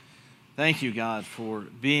Thank you, God, for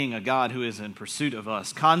being a God who is in pursuit of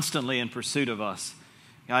us, constantly in pursuit of us.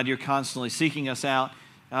 God, you're constantly seeking us out.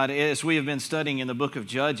 God, as we have been studying in the book of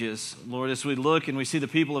Judges, Lord, as we look and we see the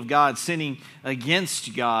people of God sinning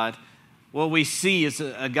against God, what we see is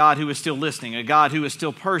a God who is still listening, a God who is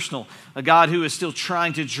still personal, a God who is still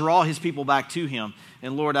trying to draw his people back to him.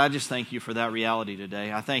 And Lord, I just thank you for that reality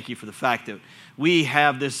today. I thank you for the fact that we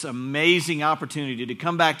have this amazing opportunity to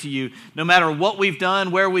come back to you no matter what we've done,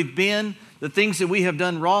 where we've been, the things that we have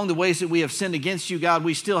done wrong, the ways that we have sinned against you, God.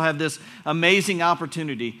 We still have this amazing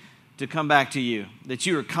opportunity to come back to you, that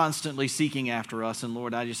you are constantly seeking after us. And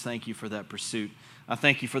Lord, I just thank you for that pursuit. I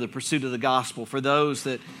thank you for the pursuit of the gospel, for those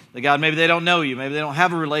that God, maybe they don't know you, maybe they don't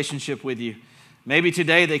have a relationship with you. Maybe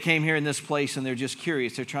today they came here in this place and they're just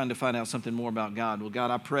curious. They're trying to find out something more about God. Well, God,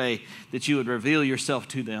 I pray that you would reveal yourself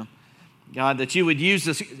to them. God, that you would use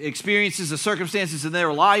the experiences, the circumstances in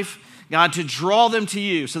their life, God, to draw them to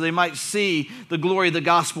you so they might see the glory of the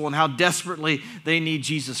gospel and how desperately they need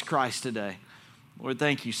Jesus Christ today. Lord,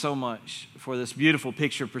 thank you so much for this beautiful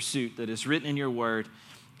picture of pursuit that is written in your word.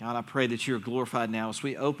 God, I pray that you're glorified now as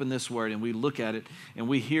we open this word and we look at it and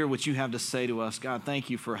we hear what you have to say to us. God, thank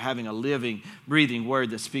you for having a living, breathing word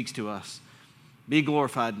that speaks to us. Be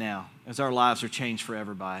glorified now as our lives are changed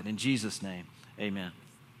forever by it. In Jesus' name, amen.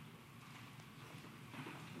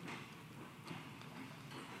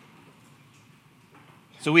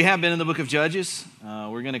 So we have been in the book of Judges.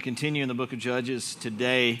 We're going to continue in the book of Judges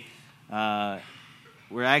today.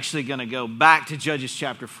 We're actually going to go back to Judges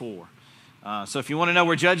chapter 4. So if you want to know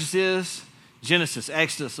where Judges is, Genesis,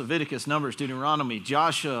 Exodus, Leviticus, Numbers, Deuteronomy,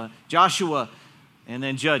 Joshua, and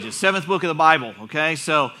then Judges. 7th book of the Bible, okay?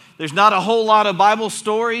 So there's not a whole lot of Bible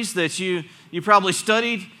stories that you probably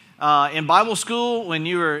studied in Bible school when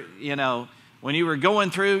you were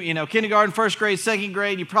going through, kindergarten, first grade, second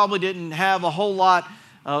grade. You probably didn't have a whole lot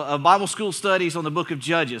of Bible school studies on the book of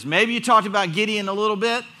Judges. Maybe you talked about Gideon a little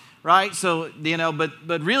bit, right? So,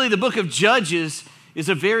 but really the book of Judges is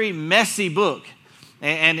a very messy book.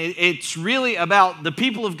 And it's really about the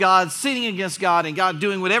people of God sinning against God and God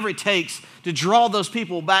doing whatever it takes to draw those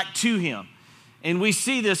people back to him. And we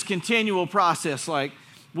see this continual process. Like,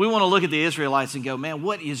 we want to look at the Israelites and go, man,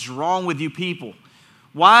 what is wrong with you people?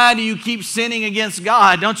 Why do you keep sinning against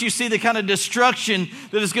God? Don't you see the kind of destruction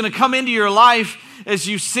that is going to come into your life as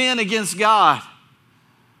you sin against God?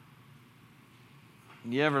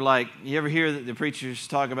 You ever hear the preachers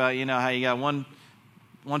talk about, how you got one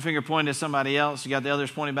finger pointing at somebody else, you got the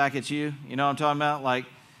others pointing back at you? You know what I'm talking about? Like,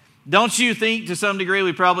 don't you think to some degree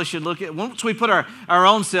we probably should look at, once we put our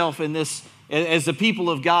own self in this as the people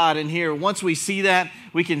of God in here, once we see that,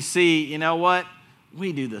 we can see, you know what?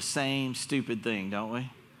 We do the same stupid thing, don't we?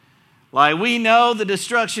 Like, we know the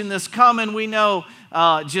destruction that's coming. We know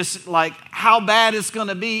just like how bad it's going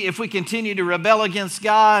to be if we continue to rebel against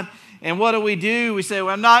God. And what do? We say,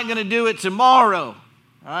 well, I'm not going to do it tomorrow, all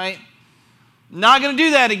right? Not going to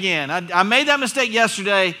do that again. I made that mistake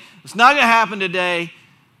yesterday. It's not going to happen today.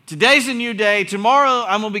 Today's a new day. Tomorrow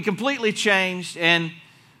I'm going to be completely changed. And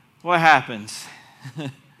what happens?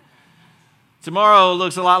 Tomorrow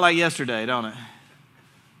looks a lot like yesterday, don't it?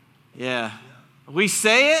 Yeah. We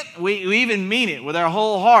say it. We even mean it with our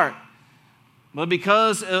whole heart. But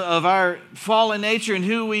because of our fallen nature and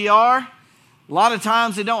who we are, a lot of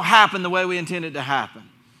times it don't happen the way we intend it to happen.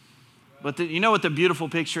 But you know what the beautiful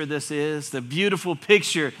picture of this is? The beautiful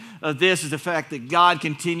picture of this is the fact that God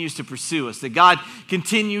continues to pursue us, that God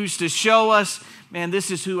continues to show us, man,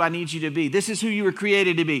 this is who I need you to be. This is who you were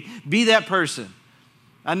created to be. Be that person.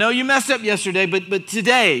 I know you messed up yesterday, but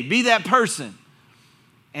today, be that person.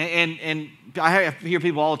 And I hear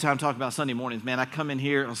people all the time talk about Sunday mornings. Man, I come in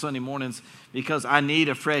here on Sunday mornings because I need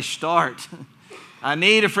a fresh start.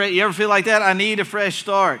 You ever feel like that? I need a fresh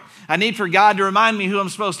start. I need for God to remind me who I'm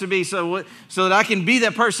supposed to be so that I can be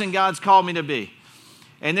that person God's called me to be.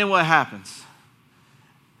 And then what happens?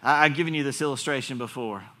 I've given you this illustration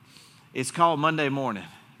before. It's called Monday morning,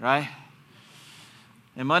 right?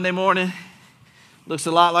 And Monday morning looks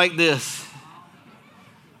a lot like this.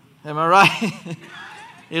 Am I right?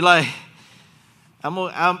 You're like, I'm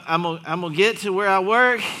gonna get to where I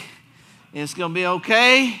work, and it's gonna be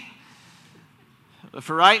okay. But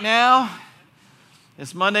for right now,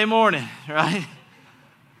 it's Monday morning, right?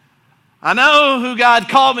 I know who God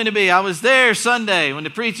called me to be. I was there Sunday when the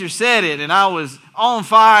preacher said it, and I was on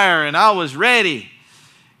fire, and I was ready.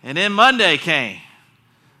 And then Monday came,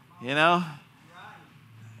 And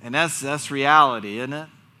that's reality, isn't it?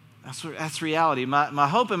 That's reality. My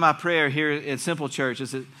hope and my prayer here at Simple Church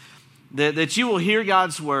is that you will hear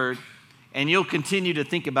God's word And you'll continue to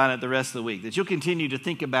think about it the rest of the week. That you'll continue to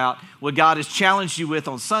think about what God has challenged you with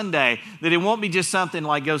on Sunday. That it won't be just something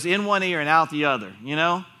like goes in one ear and out the other, you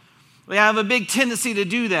know? We have a big tendency to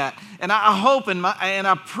do that. And I hope and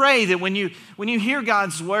I pray that when you hear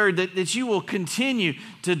God's word, that you will continue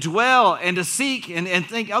to dwell and to seek and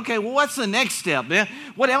think, okay, well, what's the next step, man?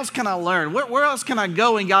 What else can I learn? Where else can I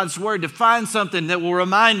go in God's word to find something that will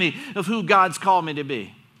remind me of who God's called me to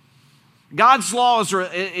be? God's law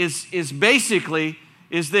is basically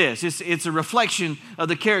this. It's a reflection of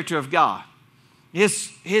the character of God.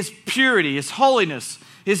 His purity, His holiness,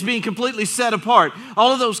 His being completely set apart.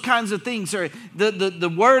 All of those kinds of things are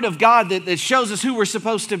the Word of God that shows us who we're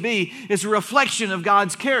supposed to be is a reflection of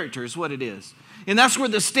God's character is what it is. And that's where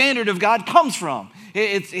the standard of God comes from.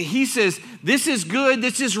 He says, this is good,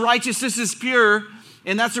 this is righteous, this is pure.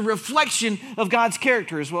 And that's a reflection of God's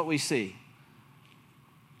character is what we see.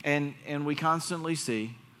 And we constantly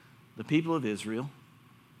see the people of Israel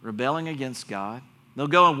rebelling against God. They'll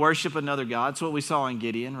go and worship another God. That's what we saw in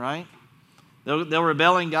Gideon, right? They'll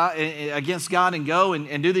rebel against God and go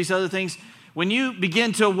and do these other things. When you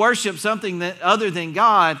begin to worship something other than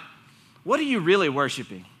God, what are you really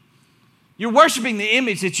worshiping? You're worshiping the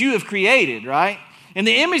image that you have created, right? And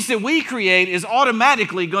the image that we create is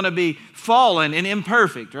automatically going to be fallen and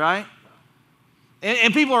imperfect, right?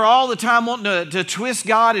 And people are all the time wanting to twist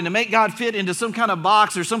God and to make God fit into some kind of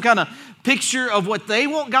box or some kind of picture of what they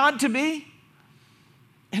want God to be.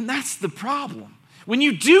 And that's the problem. When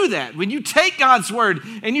you do that, when you take God's word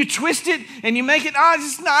and you twist it and you make it, I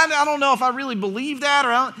don't know if I really believe that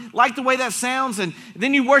or I don't like the way that sounds, and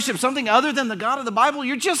then you worship something other than the God of the Bible,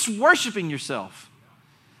 you're just worshiping yourself.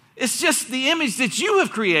 It's just the image that you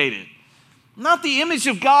have created, not the image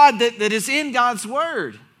of God that is in God's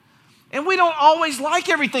word. And we don't always like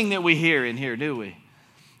everything that we hear in here, do we?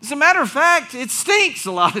 As a matter of fact, it stinks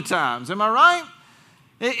a lot of times. Am I right?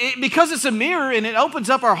 Because it's a mirror and it opens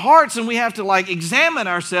up our hearts and we have to examine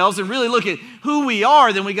ourselves and really look at who we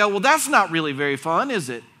are. Then we go, well, that's not really very fun, is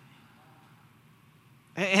it?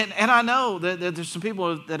 And I know that there's some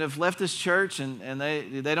people that have left this church and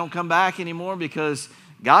they don't come back anymore because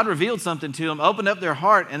God revealed something to them, opened up their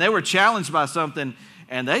heart, and they were challenged by something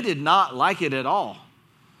and they did not like it at all.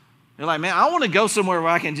 They're like, man, I want to go somewhere where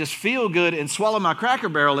I can just feel good and swallow my Cracker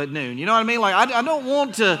Barrel at noon. You know what I mean? I don't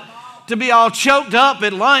want to be all choked up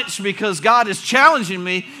at lunch because God is challenging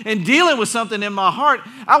me and dealing with something in my heart.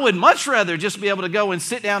 I would much rather just be able to go and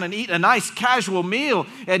sit down and eat a nice casual meal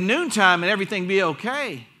at noontime and everything be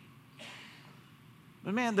okay.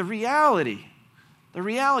 But man, the reality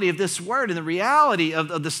of this word and the reality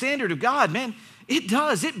of the standard of God, man,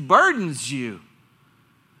 it burdens you.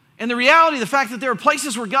 And the reality, the fact that there are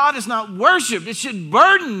places where God is not worshiped, it should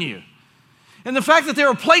burden you. And the fact that there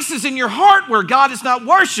are places in your heart where God is not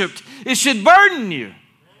worshiped, it should burden you.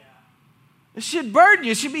 It should burden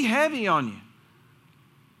you. It should be heavy on you.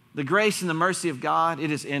 The grace and the mercy of God,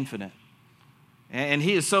 it is infinite. And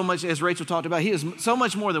He is so much, as Rachel talked about, He is so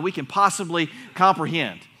much more than we can possibly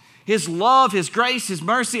comprehend. His love, His grace, His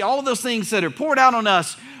mercy, all of those things that are poured out on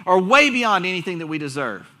us are way beyond anything that we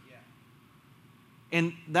deserve.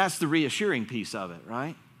 And that's the reassuring piece of it,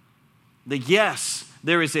 right? Yes,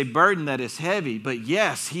 there is a burden that is heavy, but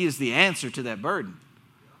yes, He is the answer to that burden.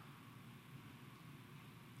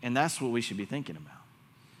 And that's what we should be thinking about.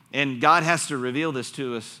 And God has to reveal this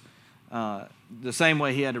to us the same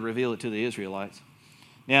way He had to reveal it to the Israelites.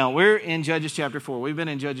 Now, we're in Judges chapter 4. We've been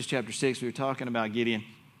in Judges chapter 6. We were talking about Gideon.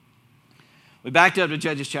 We backed up to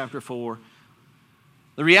Judges chapter 4.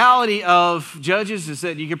 The reality of Judges is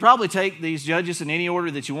that you could probably take these Judges in any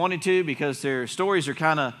order that you wanted to because their stories are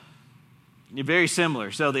kind of very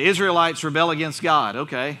similar. So the Israelites rebel against God.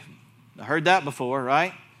 Okay, I heard that before,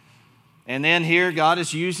 right? And then here God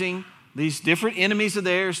is using these different enemies of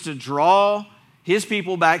theirs to draw His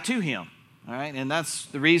people back to Him. All right, and that's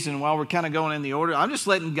the reason why we're kind of going in the order. I'm just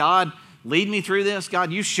letting God lead me through this.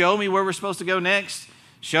 God, you show me where we're supposed to go next.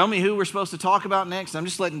 Show me who we're supposed to talk about next. I'm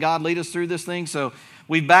just letting God lead us through this thing. So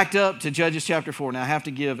we've backed up to Judges chapter 4. Now I have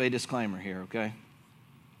to give a disclaimer here, okay?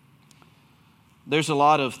 There's a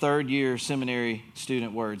lot of third-year seminary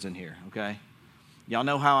student words in here, okay? Y'all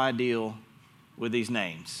know how I deal with these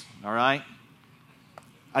names, all right?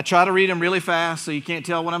 I try to read them really fast so you can't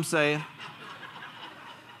tell what I'm saying.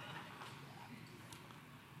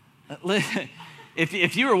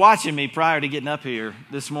 If you were watching me prior to getting up here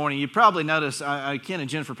this morning, you probably noticed, Ken and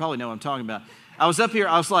Jennifer probably know what I'm talking about. I was up here,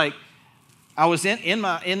 I was in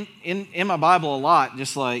my Bible a lot,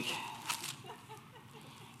 just like,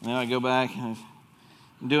 now I go back,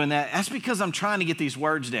 doing that. That's because I'm trying to get these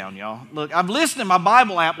words down, y'all. Look, I've listened to my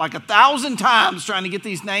Bible app like 1,000 times trying to get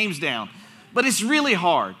these names down, but it's really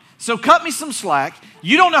hard. So cut me some slack.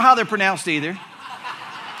 You don't know how they're pronounced either.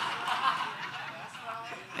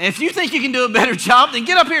 And if you think you can do a better job, then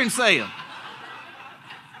get up here and say them.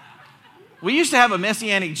 We used to have a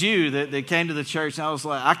Messianic Jew that came to the church, and I was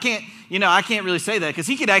like, I can't really say that because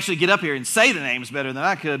he could actually get up here and say the names better than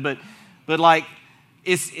I could, but like,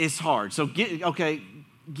 it's hard. So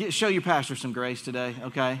show your pastor some grace today,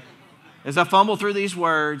 okay? As I fumble through these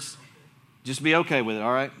words, just be okay with it,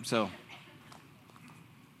 all right? So,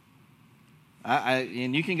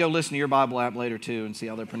 and you can go listen to your Bible app later too and see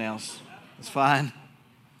how they're pronounced. It's fine.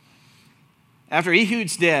 After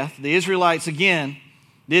Ehud's death, the Israelites again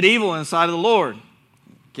did evil in the sight of the Lord.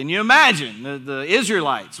 Can you imagine the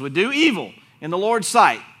Israelites would do evil in the Lord's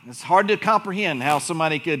sight? It's hard to comprehend how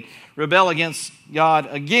somebody could rebel against God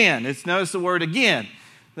again. Notice the word again.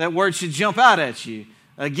 That word should jump out at you.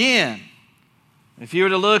 Again. If you were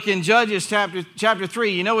to look in Judges chapter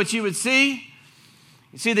 3, you know what you would see?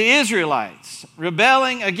 You see the Israelites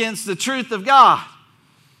rebelling against the truth of God.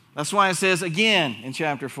 That's why it says again in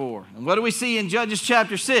chapter 4. And what do we see in Judges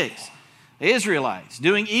chapter 6? The Israelites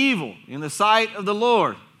doing evil in the sight of the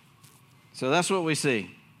Lord. So that's what we see.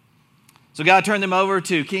 So God turned them over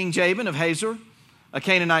to King Jabin of Hazor, a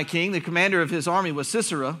Canaanite king. The commander of his army was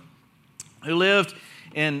Sisera, who lived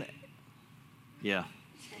in,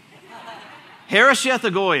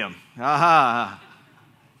 Harosheth-Hagoyim.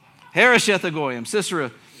 Harosheth-Hagoyim.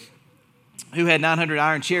 Sisera, who had 900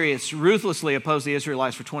 iron chariots, ruthlessly opposed the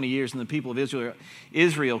Israelites for 20 years, and the people of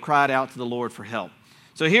Israel cried out to the Lord for help.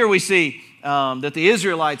 So here we see that the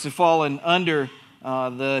Israelites have fallen under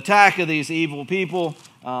the attack of these evil people,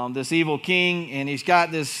 this evil king, and he's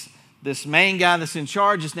got this main guy that's in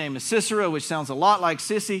charge. His name is Sisera, which sounds a lot like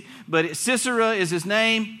Sissy, but Sisera is his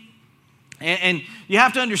name. And you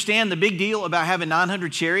have to understand the big deal about having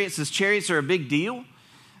 900 chariots. These chariots are a big deal.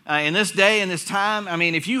 In this day, in this time, I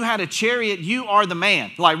mean, if you had a chariot, you are the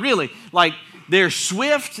man. Like, really, like, they're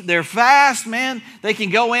swift, they're fast, man. They can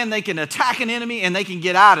go in, they can attack an enemy, and they can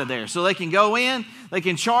get out of there. So they can go in, they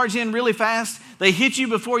can charge in really fast. They hit you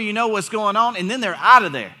before you know what's going on, and then they're out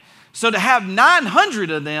of there. So to have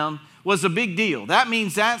 900 of them was a big deal. That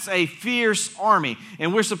means that's a fierce army,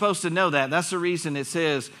 and we're supposed to know that. That's the reason it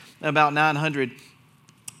says about 900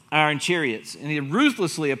 iron chariots. And he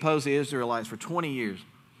ruthlessly opposed the Israelites for 20 years.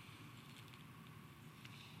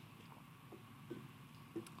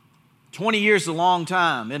 20 years is a long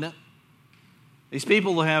time, isn't it? These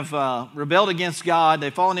people have rebelled against God.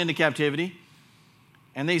 They've fallen into captivity.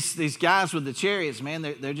 And these guys with the chariots, man,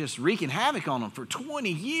 they're just wreaking havoc on them for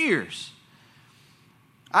 20 years.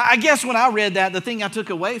 I guess when I read that, the thing I took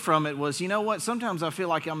away from it was, you know what? Sometimes I feel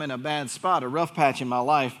like I'm in a bad spot, a rough patch in my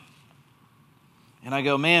life. And I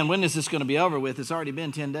go, man, when is this going to be over with? It's already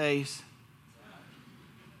been 10 days.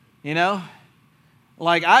 You know?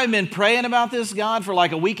 Like, I've been praying about this, God, for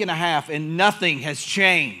like a week and a half, and nothing has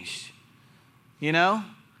changed. You know?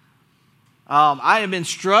 I have been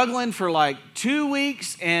struggling for like 2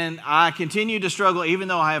 weeks, and I continue to struggle even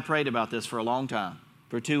though I have prayed about this for a long time,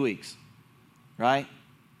 for 2 weeks. Right?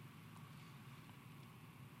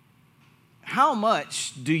 How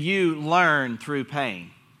much do you learn through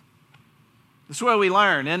pain? That's where we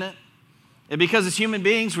learn, isn't it? And because as human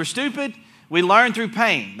beings, we're stupid. We learn through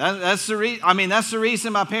pain. That's the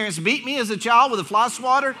reason my parents beat me as a child with a fly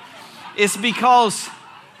swatter. It's because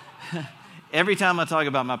every time I talk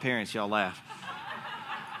about my parents, y'all laugh.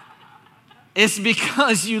 It's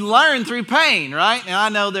because you learn through pain, right? And I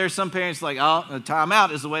know there's some parents like, oh, time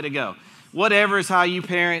out is the way to go. Whatever is how you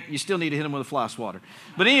parent, you still need to hit them with a fly swatter.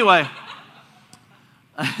 But anyway,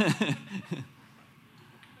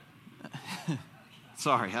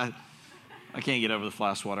 sorry, I can't get over the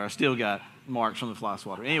fly swatter. I still got marks from the fly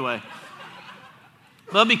swatter. Anyway,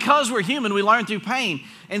 but because we're human, we learn through pain.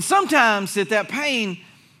 And sometimes that pain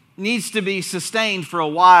needs to be sustained for a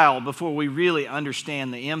while before we really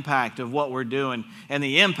understand the impact of what we're doing and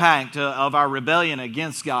the impact of our rebellion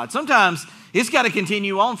against God. Sometimes it's got to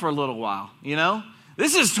continue on for a little while, you know?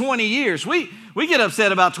 This is 20 years. We get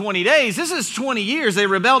upset about 20 days. This is 20 years. They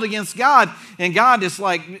rebelled against God, and God is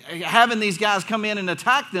like having these guys come in and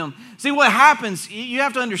attack them. See, what happens, you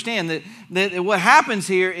have to understand that what happens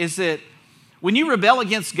here is that when you rebel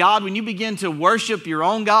against God, when you begin to worship your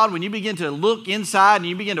own God, when you begin to look inside and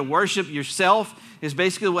you begin to worship yourself, is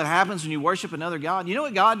basically what happens when you worship another God. You know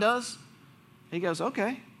what God does? He goes,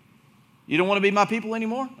 okay, you don't want to be my people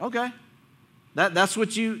anymore? Okay. That's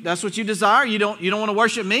what you desire? You don't want to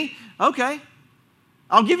worship me? Okay.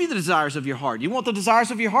 I'll give you the desires of your heart. You want the desires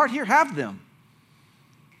of your heart? Here, have them.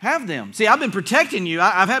 Have them. See, I've been protecting you.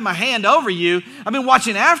 I've had my hand over you. I've been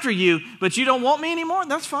watching after you, but you don't want me anymore?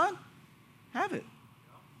 That's fine. Have it.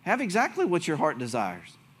 Have exactly what your heart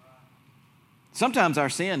desires. Sometimes our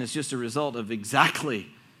sin is just a result of exactly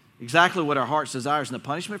what our heart desires, and the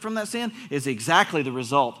punishment from that sin is exactly the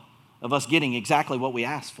result of us getting exactly what we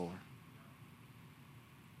asked for.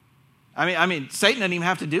 I mean, Satan doesn't even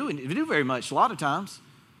have to do very much a lot of times.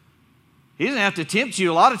 He doesn't have to tempt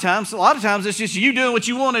you a lot of times. A lot of times it's just you doing what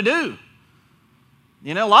you want to do.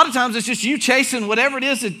 You know, a lot of times it's just you chasing whatever it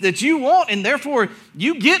is that you want, and therefore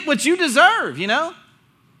you get what you deserve, you know?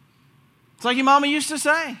 It's like your mama used to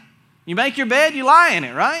say. You make your bed, you lie in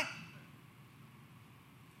it, right?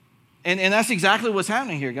 And that's exactly what's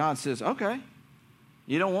happening here. God says, okay,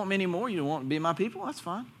 you don't want me anymore. You don't want to be my people? That's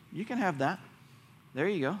fine. You can have that. There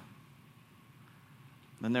you go.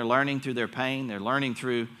 And they're learning through their pain. They're learning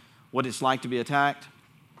through what it's like to be attacked.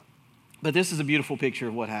 But this is a beautiful picture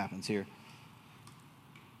of what happens here.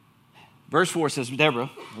 Verse 4 says, Deborah,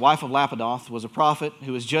 wife of Lapidoth, was a prophet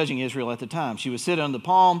who was judging Israel at the time. She was sitting on the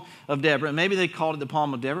palm of Deborah. And maybe they called it the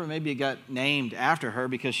palm of Deborah. Maybe it got named after her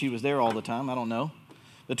because she was there all the time. I don't know.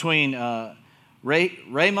 Between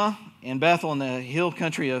Ramah and Bethel in the hill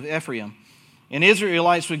country of Ephraim. And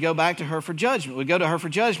Israelites would go back to her for judgment,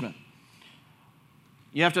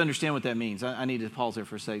 You have to understand what that means. I need to pause there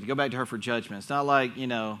for a second. Go back to her for judgment. It's not like,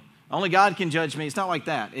 only God can judge me. It's not like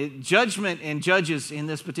that. Judgment and judges in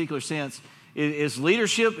this particular sense is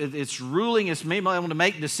leadership. It's ruling. It's being able to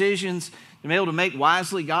make decisions, to be able to make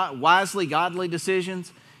wisely godly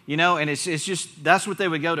decisions. And it's just, that's what they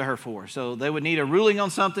would go to her for. So they would need a ruling on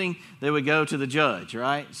something, they would go to the judge,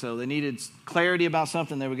 right? So they needed clarity about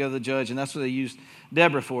something, they would go to the judge, and that's what they used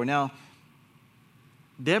Deborah for. Now,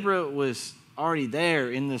 Deborah was already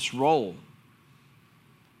there in this role.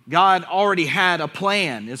 God already had a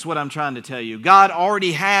plan, is what I'm trying to tell you. God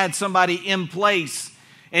already had somebody in place,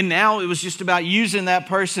 and now it was just about using that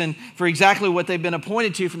person for exactly what they've been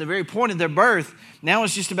appointed to from the very point of their birth. Now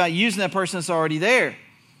it's just about using that person that's already there.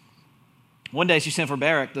 One day she sent for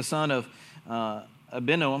Barak, the son of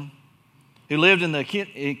Abinoam, who lived in the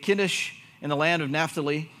Kiddush in the land of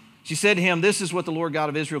Naphtali. She said to him, "This is what the Lord God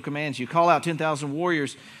of Israel commands you. Call out 10,000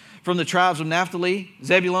 warriors from the tribes of Naphtali,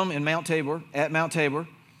 Zebulun, and at Mount Tabor.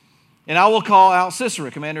 And I will call out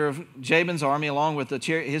Sisera, commander of Jabin's army, along with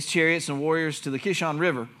his chariots and warriors to the Kishon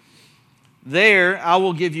River. There I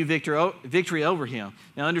will give you victory over him."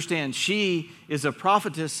 Now understand, she is a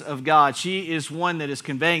prophetess of God. She is one that is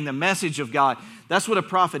conveying the message of God. That's what a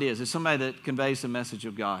prophet is. It's somebody that conveys the message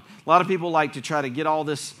of God. A lot of people like to try to get all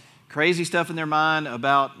this crazy stuff in their mind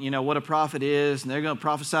about, what a prophet is, and they're going to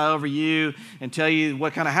prophesy over you and tell you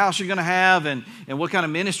what kind of house you're going to have and what kind of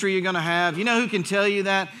ministry you're going to have. You know who can tell you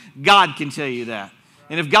that? God can tell you that.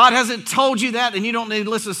 And if God hasn't told you that, then you don't need to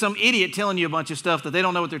listen to some idiot telling you a bunch of stuff that they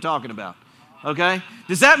don't know what they're talking about. Okay?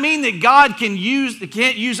 Does that mean that God can't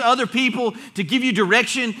use other people to give you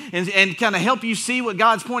direction and kind of help you see what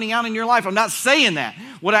God's pointing out in your life? I'm not saying that.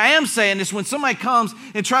 What I am saying is when somebody comes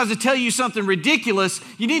and tries to tell you something ridiculous,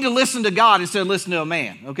 you need to listen to God instead of listening to a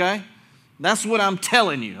man, okay? That's what I'm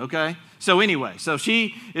telling you, okay? So anyway, so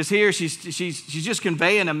she is here. She's just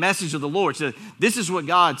conveying a message of the Lord. So this is what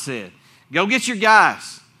God said. Go get your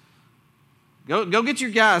guys. Go get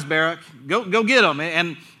your guys, Barak. Go get them.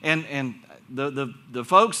 And the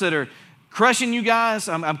folks that are crushing you guys,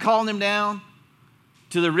 I'm calling them down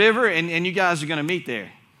to the river, and you guys are going to meet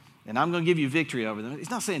there. And I'm going to give you victory over them.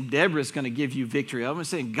 He's not saying Deborah's going to give you victory over them. He's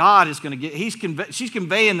saying God is going to she's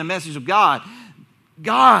conveying the message of God.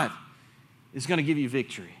 God is going to give you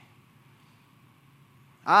victory.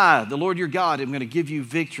 I, the Lord your God, am going to give you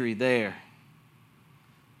victory there.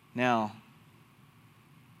 Now,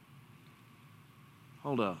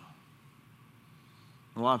 hold up.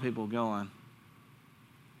 A lot of people going,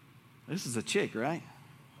 this is a chick, right?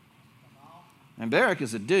 And Barak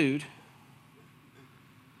is a dude.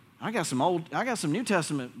 I got some New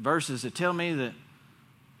Testament verses that tell me that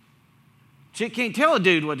chick can't tell a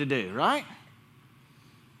dude what to do, right?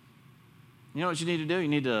 You know what you need to do? You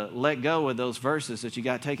need to let go of those verses that you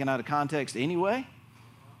got taken out of context anyway.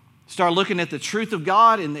 Start looking at the truth of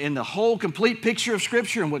God in the whole complete picture of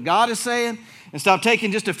Scripture and what God is saying, and stop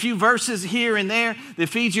taking just a few verses here and there that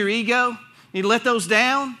feed your ego. You need to let those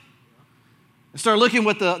down and start looking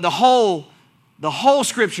what the whole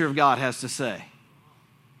Scripture of God has to say.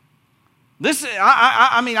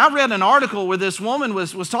 I read an article where this woman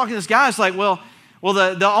was talking to this guy. It's like, well,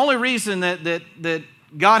 the only reason that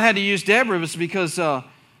God had to use Deborah was because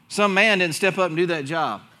some man didn't step up and do that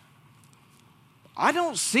job. I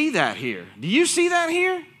don't see that here. Do you see that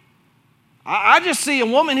here? I just see a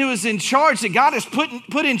woman who is in charge, that God has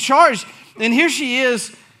put in charge, and here she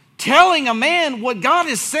is telling a man what God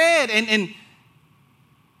has said, and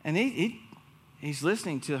he's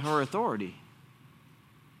listening to her authority.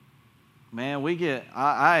 Man,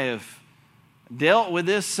 I have dealt with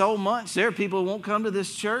this so much. There are people who won't come to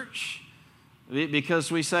this church because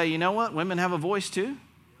we say, you know what, women have a voice too.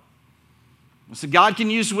 So God can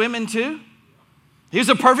use women too. Here's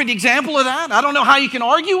a perfect example of that. I don't know how you can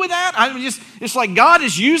argue with that. It's like God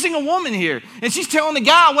is using a woman here, and she's telling the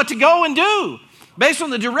guy what to go and do based on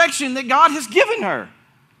the direction that God has given her.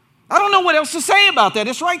 I don't know what else to say about that.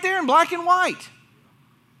 It's right there in black and white.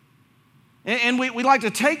 And we like to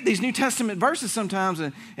take these New Testament verses sometimes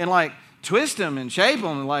and like twist them and shape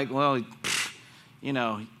them and like, well, you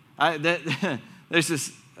know, there's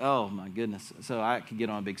this, oh my goodness. So I could get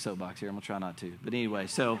on a big soapbox here. I'm going to try not to. But anyway,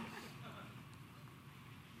 so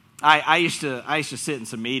I used to sit in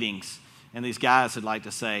some meetings, and these guys would like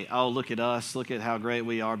to say, oh, look at us, look at how great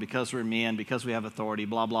we are because we're men, because we have authority,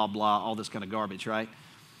 blah, blah, blah, all this kind of garbage, right?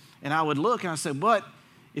 And I would look and I said, but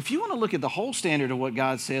if you want to look at the whole standard of what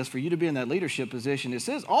God says for you to be in that leadership position, it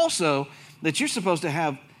says also that you're supposed to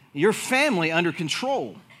have your family under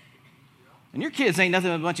control. And your kids ain't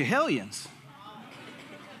nothing but a bunch of hellions.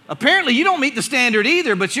 Apparently, you don't meet the standard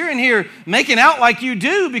either, but you're in here making out like you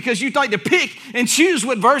do because you like to pick and choose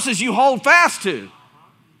what verses you hold fast to.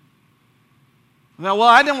 Well,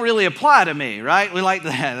 that don't really apply to me, right? We like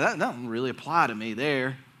that. That doesn't really apply to me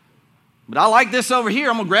there. But I like this over here.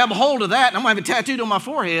 I'm going to grab a hold of that, and I'm going to have it tattooed on my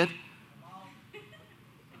forehead.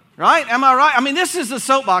 Right? Am I right? I mean, this is the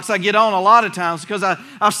soapbox I get on a lot of times because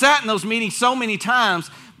I've sat in those meetings so many times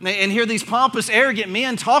and hear these pompous, arrogant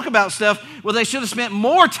men talk about stuff where they should have spent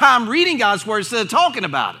more time reading God's Word instead of talking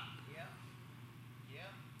about it. Yeah. Yeah.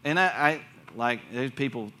 And I there's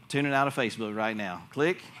people tuning out of Facebook right now.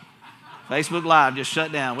 Click. Facebook Live just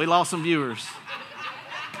shut down. We lost some viewers.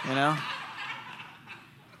 You know?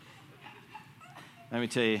 Let me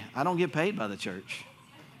tell you, I don't get paid by the church.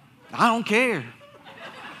 I don't care.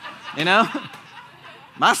 You know?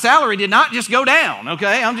 My salary did not just go down,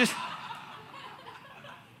 okay? I'm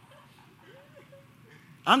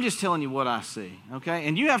just telling you what I see, okay?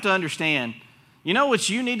 And you have to understand, you know what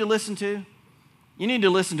you need to listen to? You need to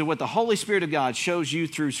listen to what the Holy Spirit of God shows you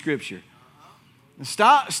through Scripture.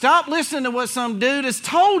 Stop listening to what some dude has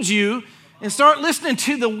told you and start listening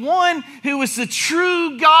to the one who is the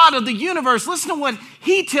true God of the universe. Listen to what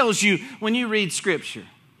he tells you when you read Scripture.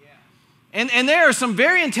 And there are some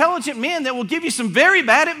very intelligent men that will give you some very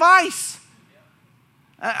bad advice.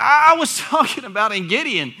 I was talking about in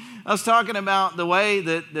Gideon, I was talking about the way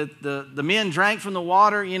that the men drank from the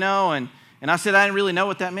water, you know, and I said I didn't really know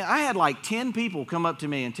what that meant. I had like 10 people come up to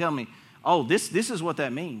me and tell me, oh, this is what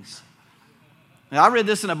that means. Now, I read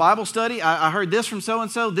this in a Bible study. I heard this from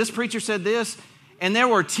so-and-so. This preacher said this. And there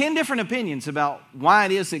were 10 different opinions about why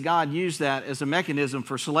it is that God used that as a mechanism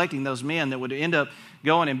for selecting those men that would end up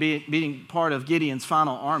going and being part of Gideon's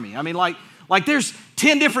final army. I mean, like there's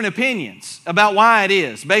 10 different opinions about why it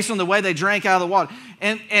is based on the way they drank out of the water.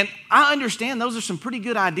 And I understand those are some pretty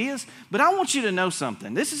good ideas, but I want you to know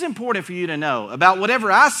something. This is important for you to know about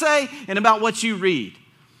whatever I say and about what you read.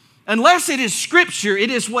 Unless it is Scripture,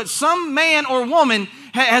 it is what some man or woman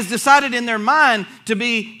has decided in their mind to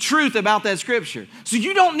be truth about that Scripture. So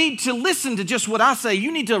you don't need to listen to just what I say.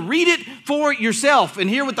 You need to read it for yourself and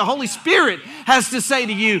hear what the Holy Spirit has to say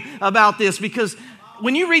to you about this. Because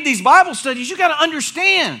when you read these Bible studies, you got to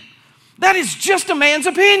understand that is just a man's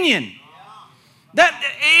opinion. That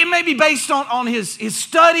it may be based on his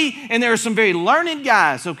study, and there are some very learned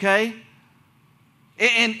guys, okay?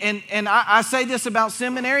 And I say this about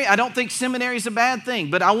seminary. I don't think seminary is a bad thing,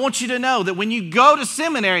 but I want you to know that when you go to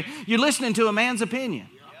seminary, you're listening to a man's opinion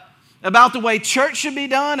about the way church should be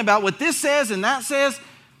done, about what this says and that says.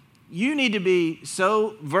 You need to be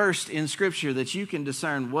so versed in Scripture that you can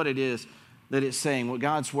discern what it is that it's saying, what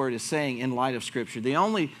God's Word is saying in light of Scripture. The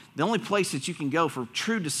only place that you can go for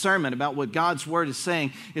true discernment about what God's Word is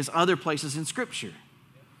saying is other places in Scripture.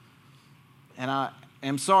 And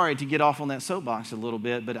I'm sorry to get off on that soapbox a little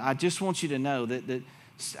bit, but I just want you to know that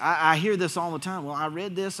I hear this all the time. Well, I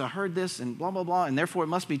read this, I heard this, and blah, blah, blah, and therefore it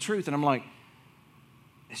must be truth. And I'm like,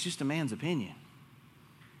 it's just a man's opinion.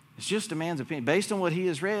 It's just a man's opinion. Based on what he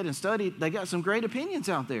has read and studied, they got some great opinions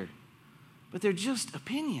out there. But they're just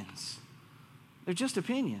opinions. They're just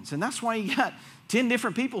opinions. And that's why you got 10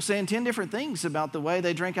 different people saying 10 different things about the way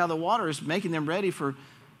they drink out of the water is making them ready for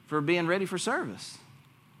being ready for service.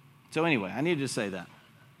 So anyway, I needed to say that.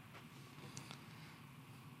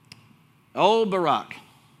 Old Barak,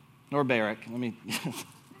 or Barak, let me...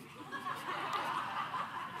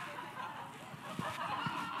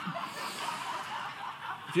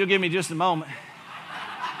 If you'll give me just a moment.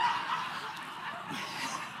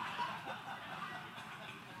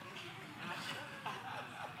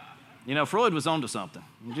 You know, Freud was onto something.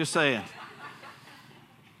 I'm just saying.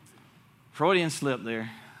 Freudian slip there.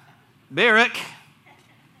 Barak.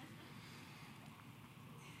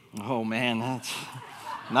 Oh, man, that's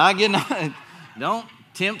not getting on. Don't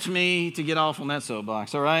tempt me to get off on that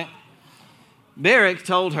soapbox, all right? Barak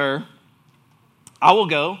told her, I will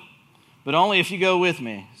go, but only if you go with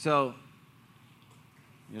me. So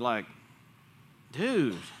you're like,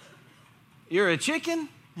 dude, you're a chicken?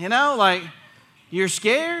 You know, like, you're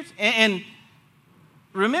scared? And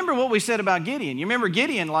remember what we said about Gideon. You remember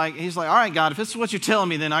Gideon, like, he's like, all right, God, if this is what you're telling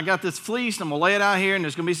me, then I got this fleece, I'm going to lay it out here, and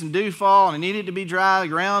there's going to be some dew fall, and I need it to be dry, the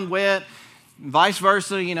ground wet, vice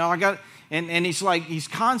versa, you know, and he's like, he's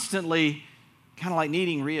constantly kind of like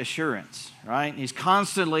needing reassurance, right? He's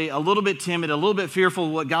constantly a little bit timid, a little bit fearful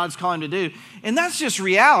of what God's calling him to do. And that's just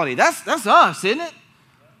reality. That's us, isn't it?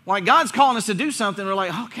 Like, God's calling us to do something, we're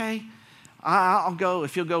like, okay, I'll go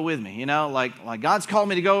if you'll go with me, you know, like God's called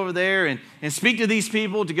me to go over there and speak to these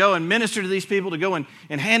people, to go and minister to these people, to go and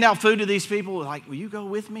hand out food to these people. Like, will you go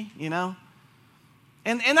with me, you know?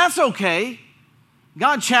 And that's okay.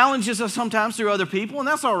 God challenges us sometimes through other people, and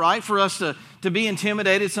that's all right for us to be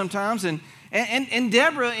intimidated sometimes. And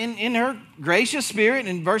Deborah, in her gracious spirit,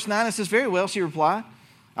 in verse 9, it says, very well, she replied,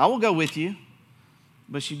 I will go with you.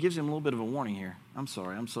 But she gives him a little bit of a warning here. I'm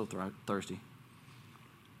sorry, I'm so thirsty.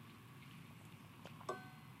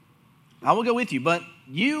 I will go with you, but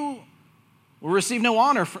you will receive no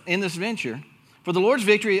honor in this venture, for the Lord's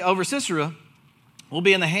victory over Sisera will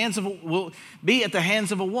be at the hands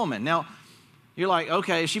of a woman. Now, you're like,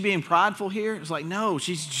 okay, is she being prideful here? It's like, no,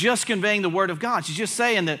 she's just conveying the word of God. She's just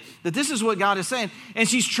saying that this is what God is saying. And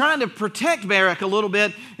she's trying to protect Barak a little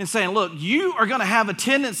bit and saying, look, you are going to have a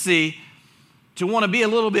tendency to want to be a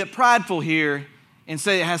little bit prideful here and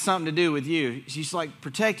say it has something to do with you. She's like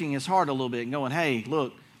protecting his heart a little bit and going, hey,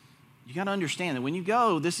 look, you got to understand that when you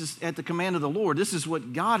go, this is at the command of the Lord. This is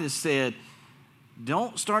what God has said.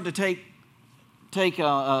 Don't start to take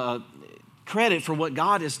credit for what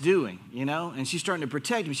God is doing, you know. And she's starting to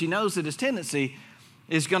protect him. She knows that his tendency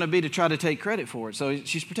is going to be to try to take credit for it. So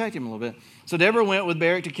she's protecting him a little bit. So Deborah went with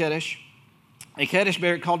Barak to Kadesh. At Kadesh,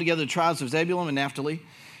 Barak called together the tribes of Zebulun and Naphtali,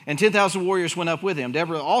 and 10,000 warriors went up with him.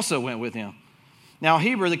 Deborah also went with him. Now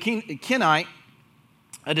Heber, the Kenite,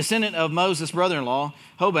 a descendant of Moses' brother-in-law,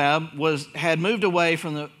 Hobab, had moved away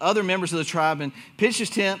from the other members of the tribe and pitched his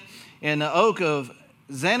tent in the oak of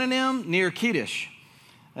Zananim near Kedesh.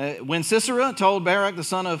 When Sisera told Barak, the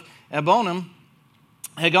son of Abonim,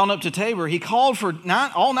 had gone up to Tabor, he called for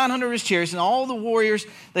all 900 of his chariots and all the warriors.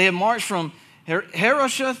 They had marched from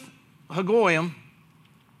Harosheth Hagoyim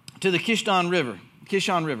to the Kishon River.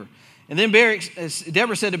 And then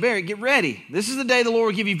Deborah said to Barak, get ready. This is the day the Lord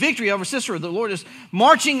will give you victory over Sisera. The Lord is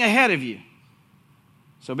marching ahead of you.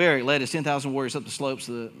 So Barak led his 10,000 warriors up the slopes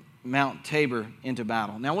of the Mount Tabor into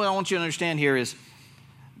battle. Now, what I want you to understand here is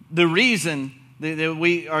the reason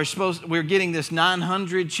that we're getting this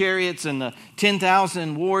 900 chariots and the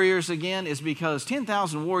 10,000 warriors again is because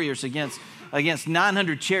 10,000 warriors against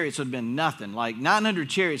 900 chariots would have been nothing. Like 900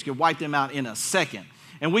 chariots could wipe them out in a second.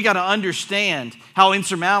 And we got to understand how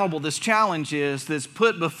insurmountable this challenge is that's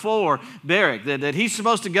put before Barak. That he's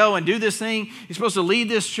supposed to go and do this thing. He's supposed to lead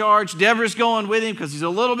this charge. Deborah's going with him because he's a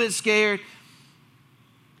little bit scared.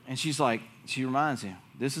 And she reminds him,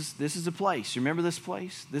 this is a place. You remember this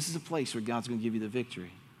place? This is a place where God's going to give you the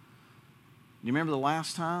victory. You remember the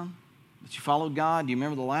last time that you followed God? Do you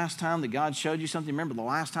remember the last time that God showed you something? Remember the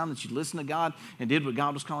last time that you listened to God and did what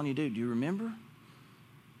God was calling you to do? Do you remember?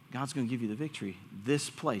 God's going to give you the victory. This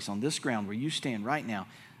place, on this ground where you stand right now,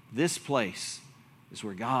 this place is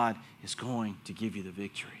where God is going to give you the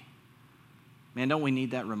victory. Man, don't we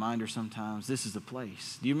need that reminder sometimes? This is the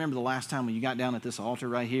place. Do you remember the last time when you got down at this altar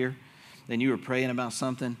right here and you were praying about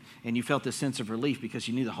something and you felt this sense of relief because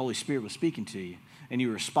you knew the Holy Spirit was speaking to you and you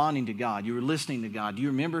were responding to God. You were listening to God. Do you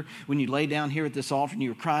remember when you lay down here at this altar and you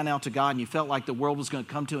were crying out to God and you felt like the world was going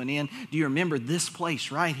to come to an end? Do you remember this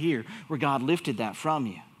place right here where God lifted that from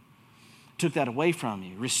you? Took that away from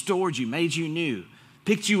you, restored you, made you new,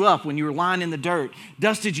 picked you up when you were lying in the dirt,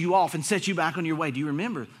 dusted you off and set you back on your way. Do you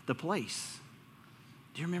remember the place?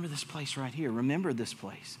 Do you remember this place right here? Remember this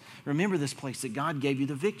place. Remember this place that God gave you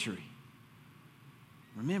the victory.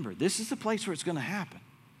 Remember, this is the place where it's going to happen.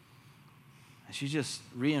 And she's just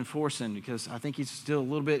reinforcing because I think he's still a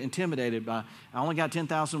little bit intimidated by, I only got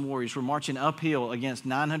 10,000 warriors. We're marching uphill against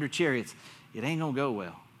 900 chariots. It ain't going to go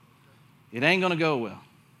well. It ain't going to go well.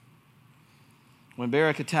 When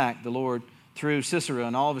Barak attacked, the Lord threw Sisera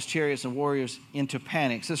and all of his chariots and warriors into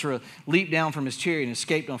panic. Sisera leaped down from his chariot and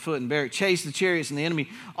escaped on foot, and Barak chased the chariots and the enemy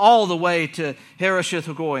all the way to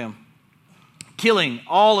Harosheth-Hagoyim, killing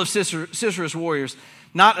all of Sisera's warriors.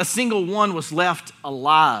 Not a single one was left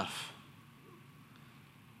alive.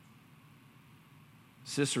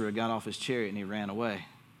 Sisera got off his chariot and he ran away.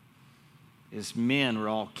 His men were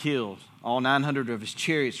all killed. All 900 of his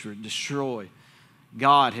chariots were destroyed.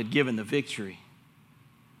 God had given the victory.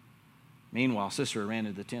 Meanwhile, Sisera ran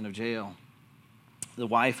to the tent of Jael, the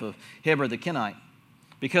wife of Heber the Kenite,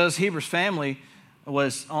 because Heber's family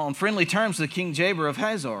was on friendly terms with King Jabir of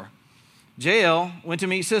Hazor. Jael went to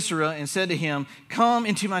meet Sisera and said to him, "Come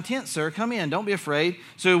into my tent, sir. Come in. Don't be afraid."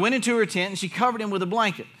 So he went into her tent and she covered him with a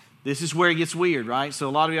blanket. This is where it gets weird, right? So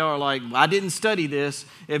a lot of y'all are like, I didn't study this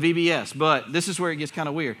at VBS, but this is where it gets kind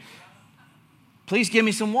of weird. "Please give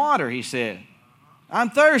me some water," he said. "I'm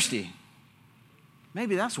thirsty."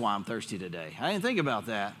 Maybe that's why I'm thirsty today. I didn't think about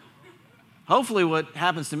that. Hopefully what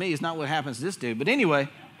happens to me is not what happens to this dude. But anyway,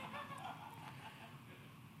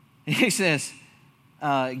 he says,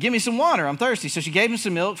 "Give me some water. I'm thirsty." So she gave him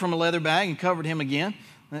some milk from a leather bag and covered him again.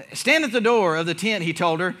 "Stand at the door of the tent," he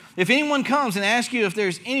told her. "If anyone comes and asks you if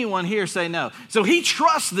there's anyone here, say no." So he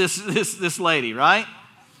trusts this lady, right?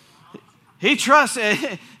 He trusts.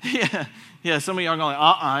 Yeah. Some of y'all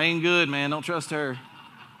are going, ain't good, man. Don't trust her.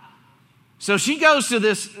 So he goes to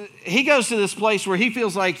this place where he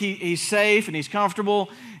feels like he's safe and he's comfortable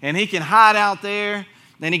and he can hide out there.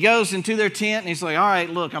 Then he goes into their tent and he's like, "All right,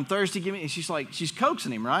 look, I'm thirsty. Give me." And she's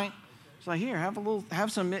coaxing him, right? She's like, "Here,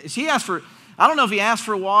 have some." She asked for, I don't know if he asked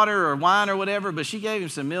for water or wine or whatever, but she gave him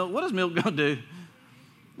some milk. What does milk go do?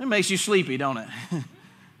 It makes you sleepy, don't it?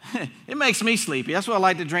 It makes me sleepy. That's what I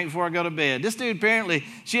like to drink before I go to bed. This dude, apparently,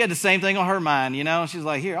 she had the same thing on her mind, She's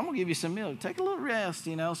like, "Here, I'm going to give you some milk. Take a little rest,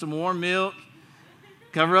 some warm milk.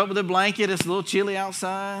 Cover up with a blanket. It's a little chilly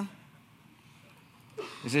outside."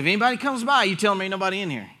 He said, "If anybody comes by, you tell them ain't nobody in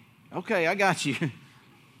here." "Okay, I got you."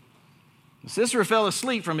 Sisera fell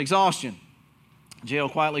asleep from exhaustion. Jael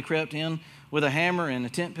quietly crept in with a hammer and a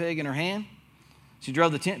tent peg in her hand. She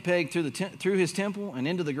drove the tent peg through his temple and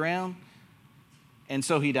into the ground. And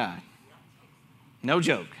so he died. No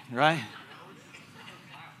joke, right?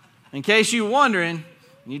 In case you're wondering,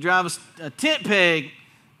 when you drive a tent peg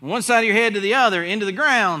from one side of your head to the other into the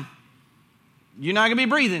ground, you're not going to be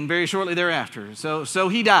breathing very shortly thereafter. So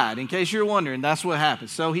he died. In case you're wondering, that's what happened.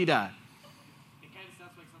 So he died. It kind of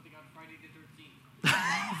sounds like something on Friday the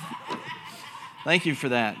 13th. Thank you for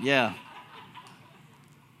that. Yeah.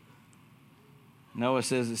 Noah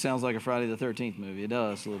says it sounds like a Friday the 13th movie. It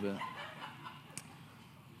does a little bit.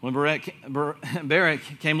 When Barak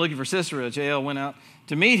came looking for Sisera, Jael went out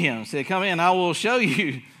to meet him. Said, "Come in, I will show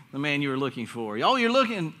you the man you were looking for." "Oh, you're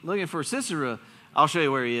looking for Sisera? I'll show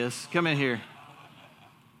you where he is. Come in here."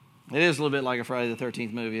 It is a little bit like a Friday the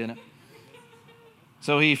 13th movie, isn't it?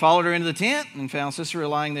 So he followed her into the tent and found Sisera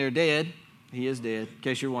lying there dead. He is dead, in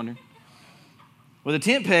case you're wondering. With a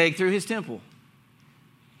tent peg through his temple.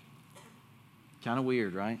 Kind of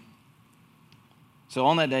weird, right? So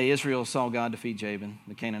on that day, Israel saw God defeat Jabin,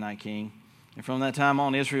 the Canaanite king. And from that time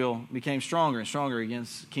on, Israel became stronger and stronger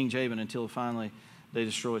against King Jabin until finally they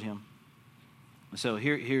destroyed him. So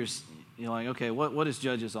here's, okay, what is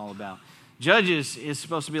Judges all about? Judges is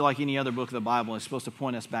supposed to be like any other book of the Bible. It's supposed to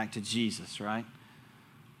point us back to Jesus, right?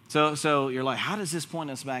 So you're like, how does this point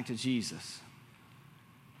us back to Jesus?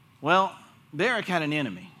 Well, Barak had an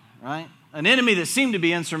enemy, right? An enemy that seemed to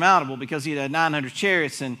be insurmountable because he had 900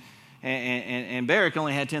 chariots and Barak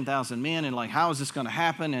only had 10,000 men, and how is this going to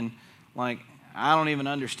happen? And I don't even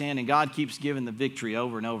understand. And God keeps giving the victory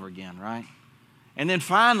over and over again, right? And then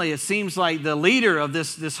finally, it seems like the leader of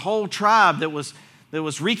this whole tribe that was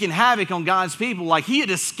wreaking havoc on God's people, he had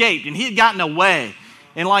escaped and he had gotten away.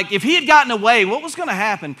 And if he had gotten away, what was going to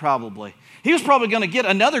happen probably? He was probably going to get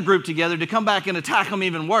another group together to come back and attack him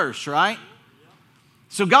even worse, right?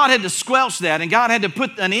 So God had to squelch that, and God had to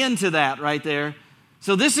put an end to that right there.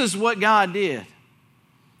 So this is what God did.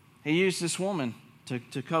 He used this woman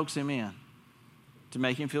to coax him in, to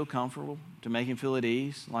make him feel comfortable, to make him feel at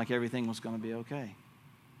ease, like everything was going to be okay.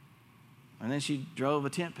 And then she drove a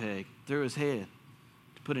tent peg through his head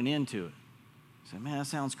to put an end to it. He said, "Man, that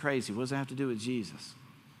sounds crazy. What does that have to do with Jesus?"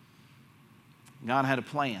 God had a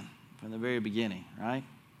plan from the very beginning, right?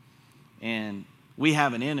 And we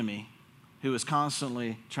have an enemy who is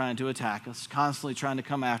constantly trying to attack us, constantly trying to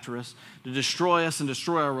come after us, to destroy us and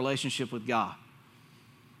destroy our relationship with God.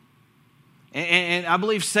 And I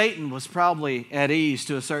believe Satan was probably at ease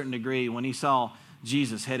to a certain degree when he saw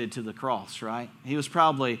Jesus headed to the cross, right? He was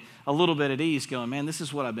probably a little bit at ease going, man, this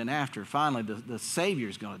is what I've been after. Finally, the Savior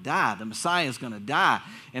is going to die. The Messiah is going to die.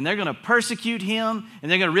 And they're going to persecute him,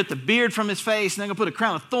 and they're going to rip the beard from his face, and they're going to put a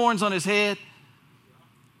crown of thorns on his head.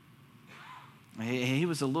 He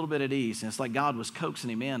was a little bit at ease, and it's like God was coaxing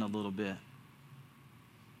him in a little bit.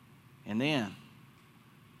 And then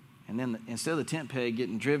instead of the tent peg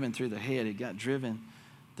getting driven through the head, it got driven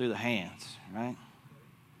through the hands, right?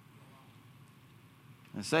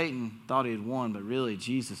 And Satan thought he had won, but really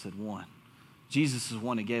Jesus had won. Jesus is the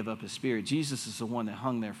one that gave up his spirit. Jesus is the one that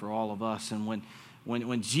hung there for all of us. And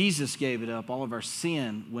when Jesus gave it up, all of our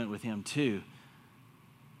sin went with him too.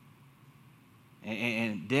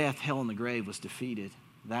 And death, hell, and the grave was defeated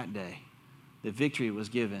that day. The victory was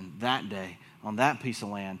given that day on that piece of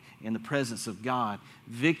land in the presence of God.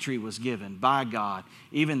 Victory was given by God.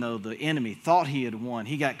 Even though the enemy thought he had won,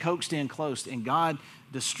 he got coaxed in close, and God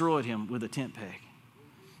destroyed him with a tent peg.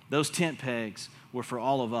 Those tent pegs were for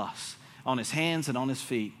all of us. On his hands and on his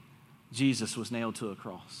feet, Jesus was nailed to a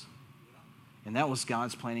cross. And that was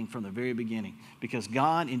God's planning from the very beginning. Because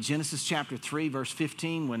God, in Genesis chapter 3, verse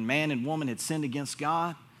 15, when man and woman had sinned against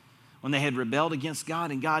God, when they had rebelled against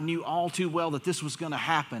God, and God knew all too well that this was going to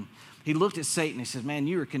happen, he looked at Satan and he says, man,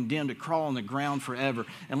 you are condemned to crawl on the ground forever.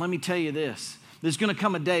 And let me tell you this. There's going to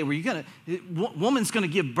come a day where woman's going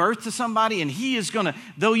to give birth to somebody, and he is going to,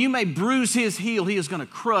 though you may bruise his heel, he is going to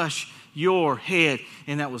crush your head.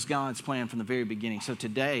 And that was God's plan from the very beginning. So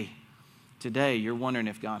today, you're wondering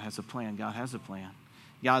if God has a plan. God has a plan.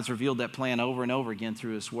 God's revealed that plan over and over again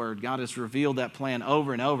through his word. God has revealed that plan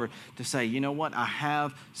over and over to say, you know what? I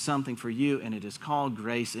have something for you, and it is called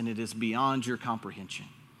grace, and it is beyond your comprehension.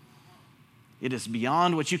 It is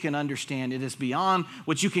beyond what you can understand. It is beyond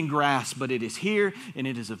what you can grasp, but it is here and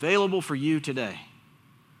it is available for you today.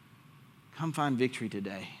 Come find victory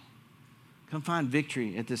today. Come find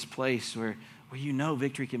victory at this place where you know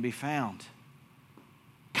victory can be found.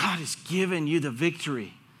 God has given you the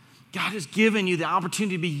victory. God has given you the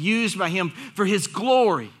opportunity to be used by him for his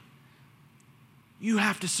glory. You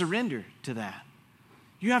have to surrender to that.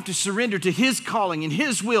 You have to surrender to his calling and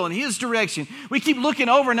his will and his direction. We keep looking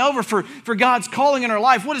over and over for God's calling in our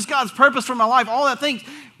life. What is God's purpose for my life? All that things.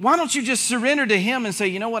 Why don't you just surrender to him and say,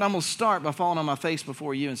 you know what, I'm going to start by falling on my face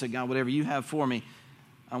before you and say, God, whatever you have for me,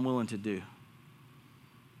 I'm willing to do.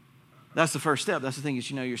 That's the first step. That's the thing that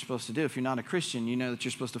you know you're supposed to do. If you're not a Christian, you know that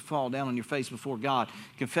you're supposed to fall down on your face before God,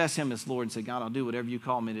 confess him as Lord, and say, God, I'll do whatever you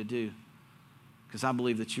call me to do because I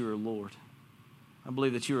believe that you are Lord. I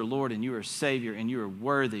believe that you are Lord and you are Savior and you are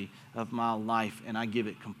worthy of my life, and I give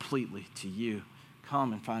it completely to you.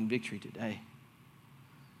 Come and find victory today.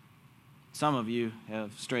 Some of you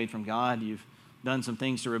have strayed from God. You've done some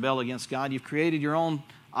things to rebel against God. You've created your own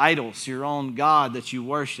idols, your own God that you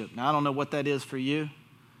worship. Now, I don't know what that is for you.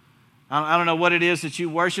 I don't know what it is that you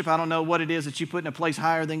worship. I don't know what it is that you put in a place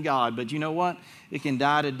higher than God. But you know what? It can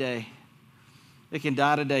die today. It can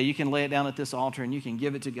die today. You can lay it down at this altar and you can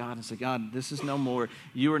give it to God and say, God, this is no more.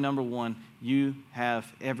 You are number one. You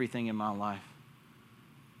have everything in my life.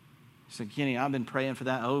 So, Kenny, I've been praying for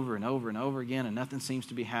that over and over and over again, and nothing seems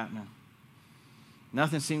to be happening.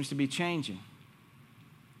 Nothing seems to be changing.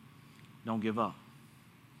 Don't give up.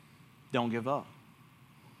 Don't give up.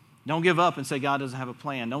 Don't give up and say God doesn't have a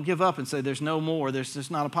plan. Don't give up and say there's no more. There's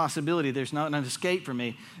just not a possibility. There's not an escape for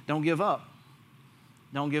me. Don't give up.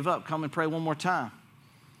 Don't give up. Come and pray one more time.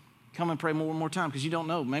 Come and pray one more time because you don't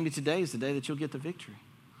know. Maybe today is the day that you'll get the victory.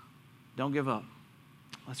 Don't give up.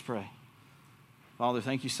 Let's pray. Father,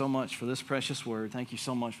 thank you so much for this precious word. Thank you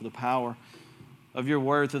so much for the power of your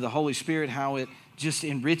word through the Holy Spirit, how it just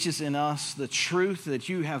enriches in us the truth that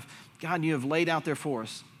you have, God, you have laid out there for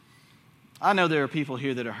us. I know there are people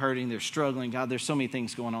here that are hurting, they're struggling. God, there's so many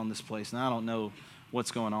things going on in this place, and I don't know what's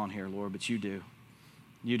going on here, Lord, but you do.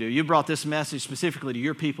 You do. You brought this message specifically to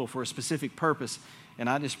your people for a specific purpose, and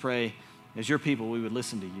I just pray as your people we would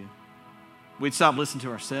listen to you. We'd stop listening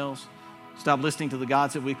to ourselves, stop listening to the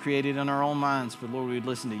gods that we've created in our own minds, but Lord, we would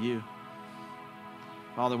listen to you.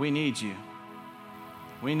 Father, we need you.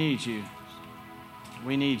 We need you.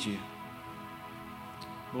 We need you.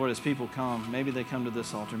 Lord, as people come, maybe they come to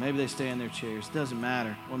this altar, maybe they stay in their chairs. It doesn't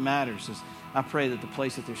matter. What matters is I pray that the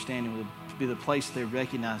place that they're standing would be the place they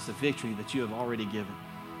recognize the victory that you have already given.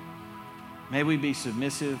 May we be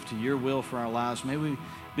submissive to your will for our lives. May we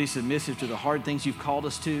be submissive to the hard things you've called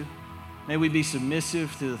us to. May we be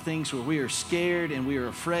submissive to the things where we are scared and we are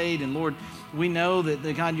afraid. And Lord, we know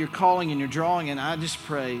that God, you're calling and you're drawing. And I just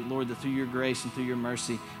pray, Lord, that through your grace and through your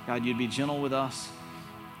mercy, God, you'd be gentle with us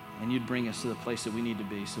and you'd bring us to the place that we need to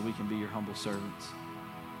be so we can be your humble servants.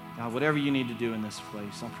 God, whatever you need to do in this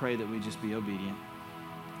place, I pray that we just be obedient.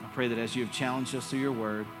 pray that as you have challenged us through your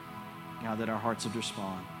word, God, that our hearts would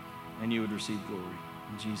respond and you would receive glory.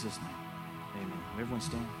 In Jesus' name, amen. Everyone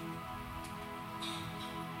stand.